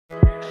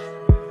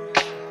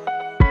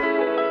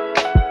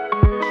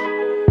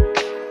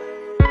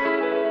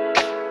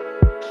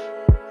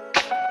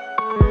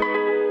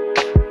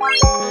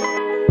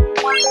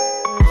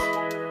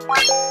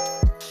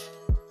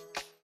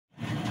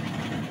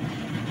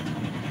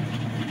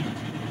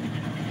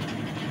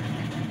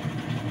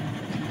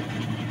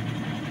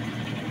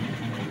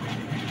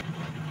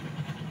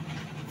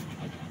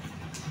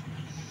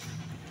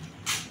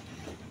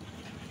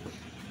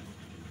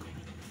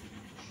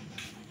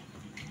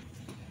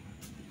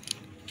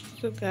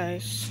So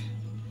guys,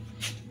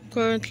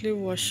 currently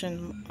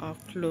washing our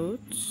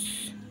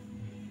clothes.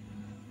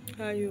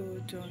 How you all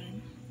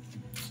doing?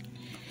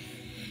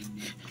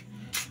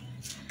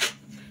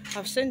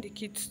 I've sent the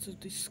kids to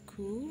the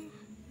school.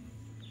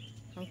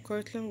 I'm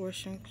currently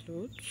washing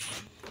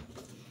clothes.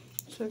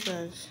 So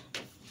guys,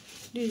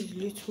 this is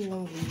little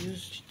one we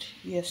used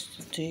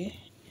yesterday.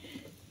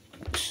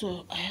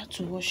 So I had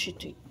to wash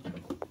it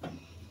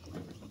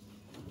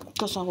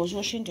because I was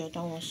washing the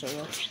other ones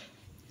already.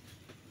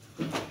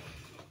 I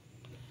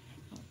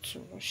had to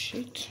wash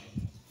it.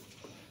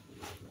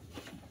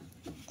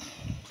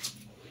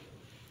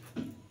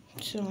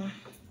 So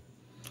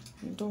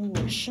I'm done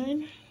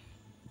washing.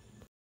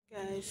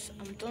 Guys,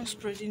 I'm done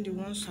spreading the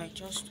ones I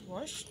just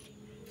washed.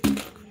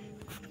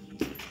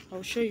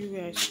 I'll show you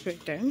where I spread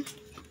them.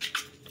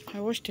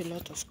 I washed a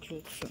lot of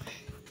clothes, so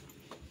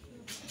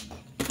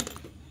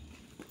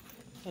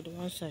are the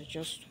ones I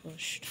just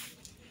washed.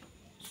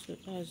 So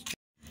that's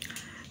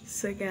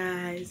so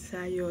guys,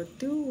 how you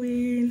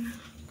doing?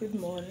 Good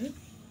morning.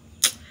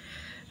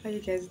 How you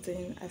guys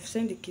doing? I've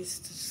sent the kids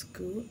to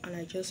school and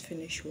I just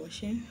finished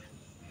washing.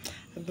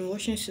 I've been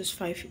washing since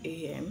 5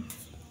 a.m.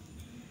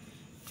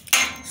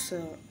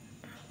 So,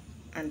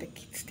 and the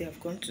kids, they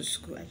have gone to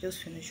school. I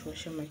just finished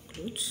washing my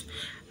clothes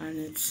and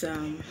it's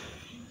time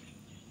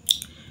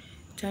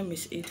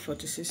is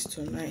 8:46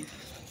 to 9.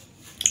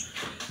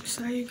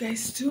 So how you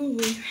guys doing?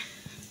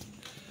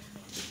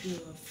 Hope you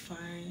are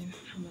fine.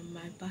 I'm in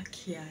my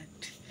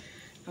backyard.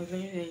 I'm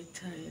very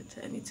tired.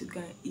 I need to go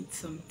and eat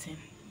something.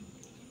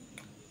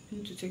 I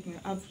need to take my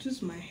I've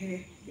lost my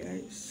hair,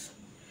 guys.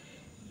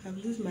 I've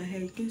lost my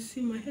hair. You can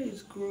see my hair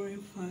is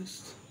growing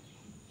fast.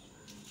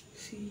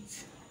 See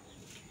it?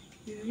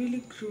 It's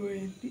really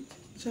growing.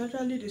 It's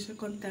actually the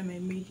second time I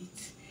made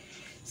it.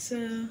 So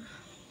I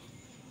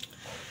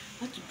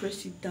have to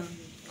press it down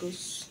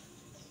because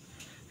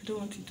I don't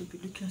want it to be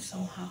looking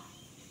somehow.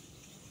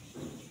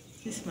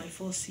 This is my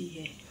first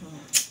year.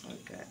 Oh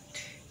god.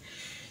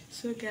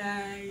 So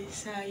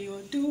guys, how you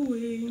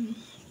doing?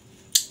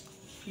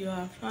 You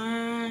are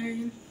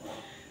fine.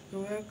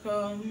 You're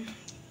welcome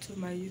to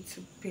my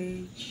YouTube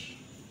page.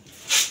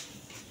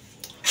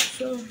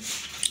 So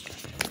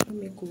let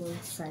me go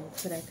inside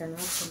so that I can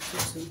have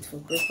something to eat for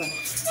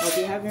breakfast. I'll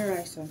be having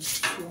rice and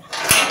stew.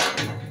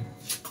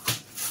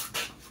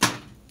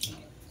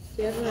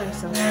 Having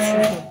rice and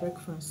stew for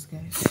breakfast,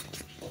 guys.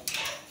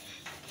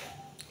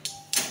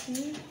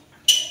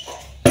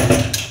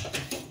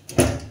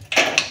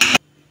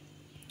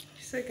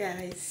 So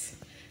guys,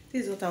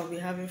 this is what I'll be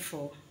having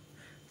for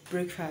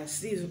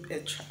breakfast. This is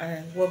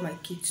what my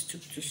kids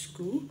took to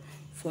school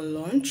for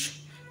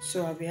lunch,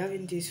 so I'll be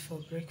having this for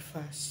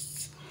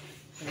breakfast,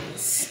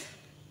 guys.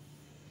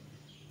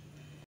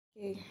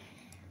 Okay,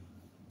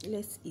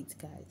 let's eat,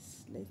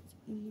 guys. Let's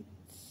eat.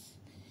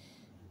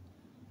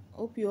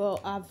 Hope you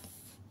all have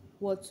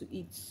what to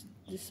eat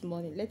this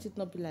morning. Let it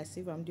not be like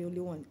if I'm the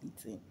only one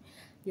eating.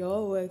 You're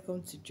all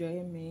welcome to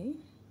join me.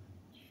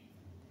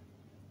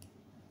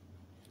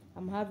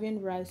 I'm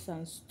having rice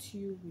and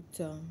stew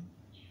with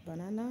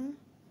banana.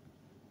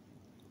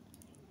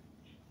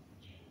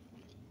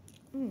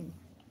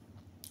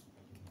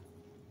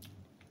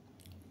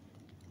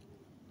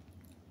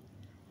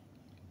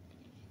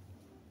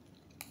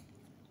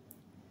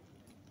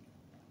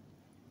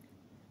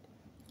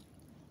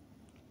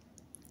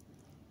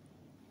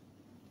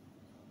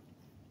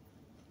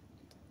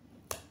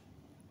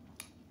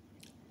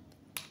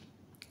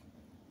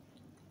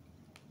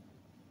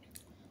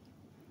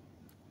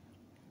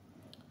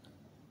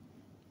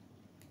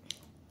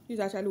 This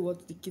is actually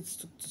what the kids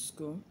took to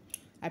school.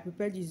 I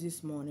prepared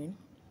this morning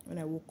when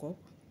I woke up.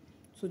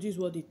 So this is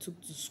what they took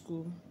to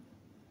school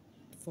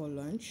for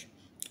lunch,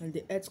 and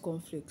they ate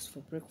cornflakes for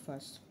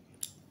breakfast.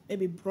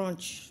 Maybe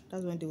brunch,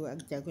 that's when they are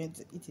going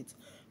to eat it.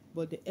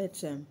 But they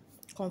ate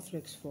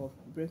cornflakes for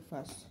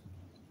breakfast.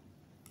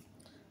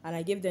 And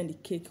I gave them the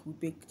cake we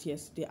baked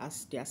yesterday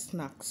as their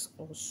snacks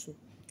also,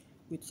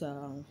 with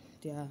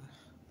their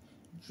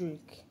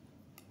drink,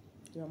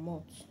 their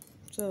malt.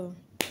 So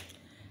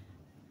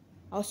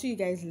I'll see you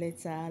guys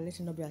later. Let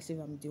it not be as if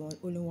I'm the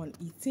only one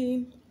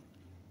eating.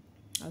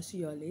 I'll see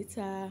you all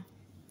later.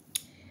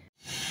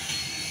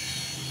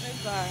 Bye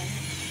bye.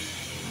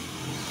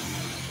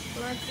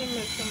 Currently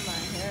making my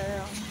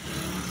hair.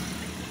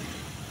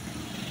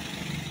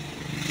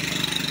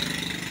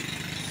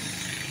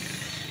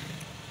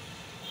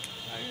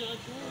 How you doing?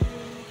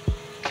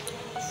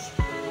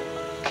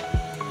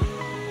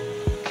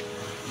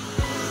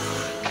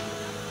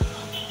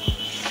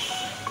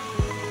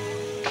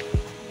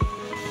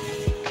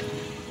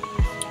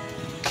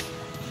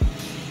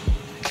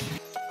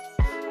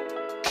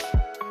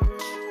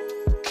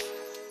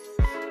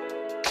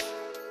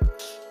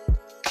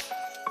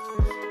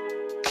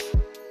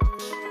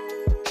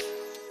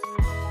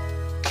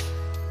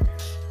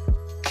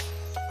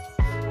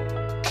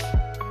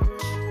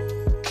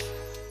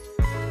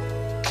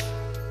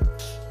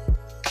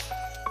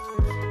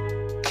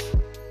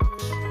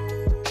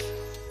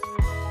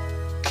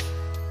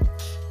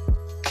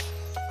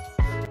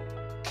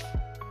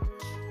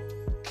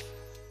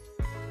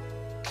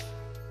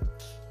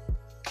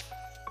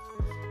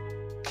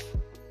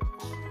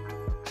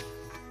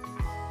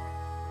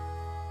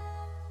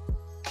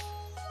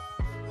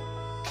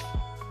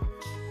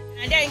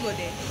 And then you go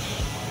there.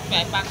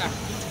 My packer.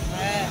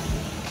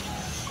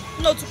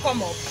 No to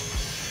come up.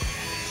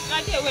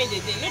 I dey when they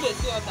dey. No dey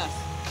see others.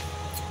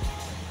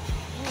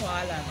 No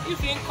wahala.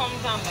 If you come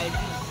down like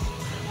this,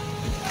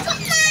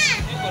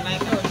 you go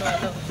like No, no,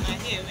 no. I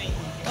hear when.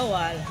 No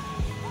wahala.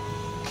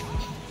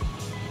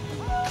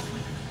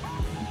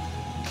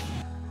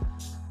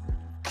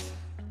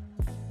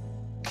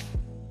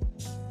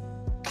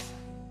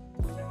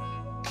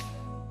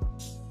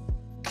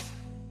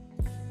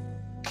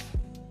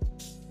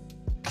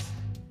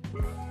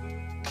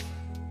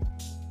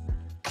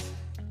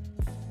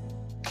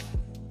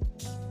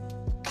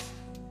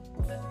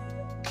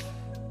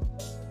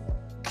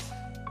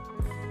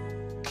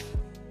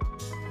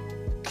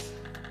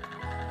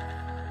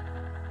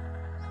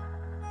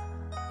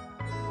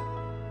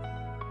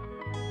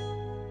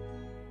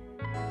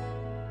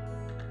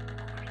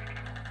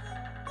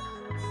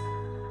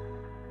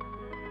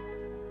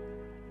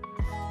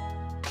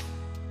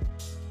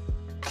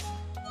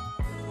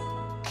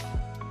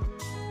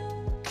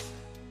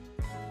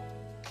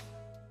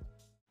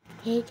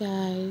 Hey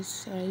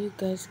guys, you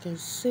guys can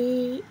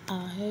see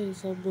our hair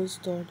is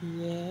almost done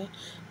here,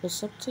 but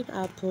something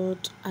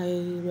happened. I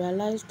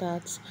realized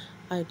that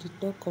I did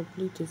not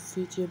complete the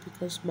video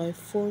because my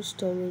phone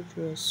storage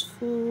was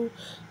full,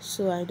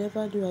 so I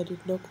never knew I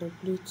did not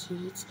complete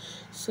it.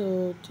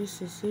 So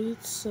this is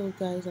it. So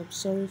guys, I'm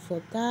sorry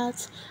for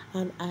that,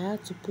 and I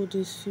had to put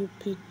these few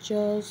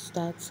pictures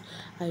that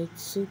I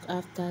took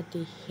after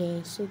the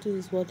hair. So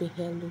this is what the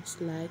hair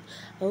looks like.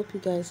 I hope you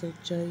guys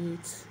enjoy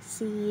it.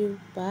 See you.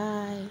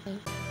 Bye.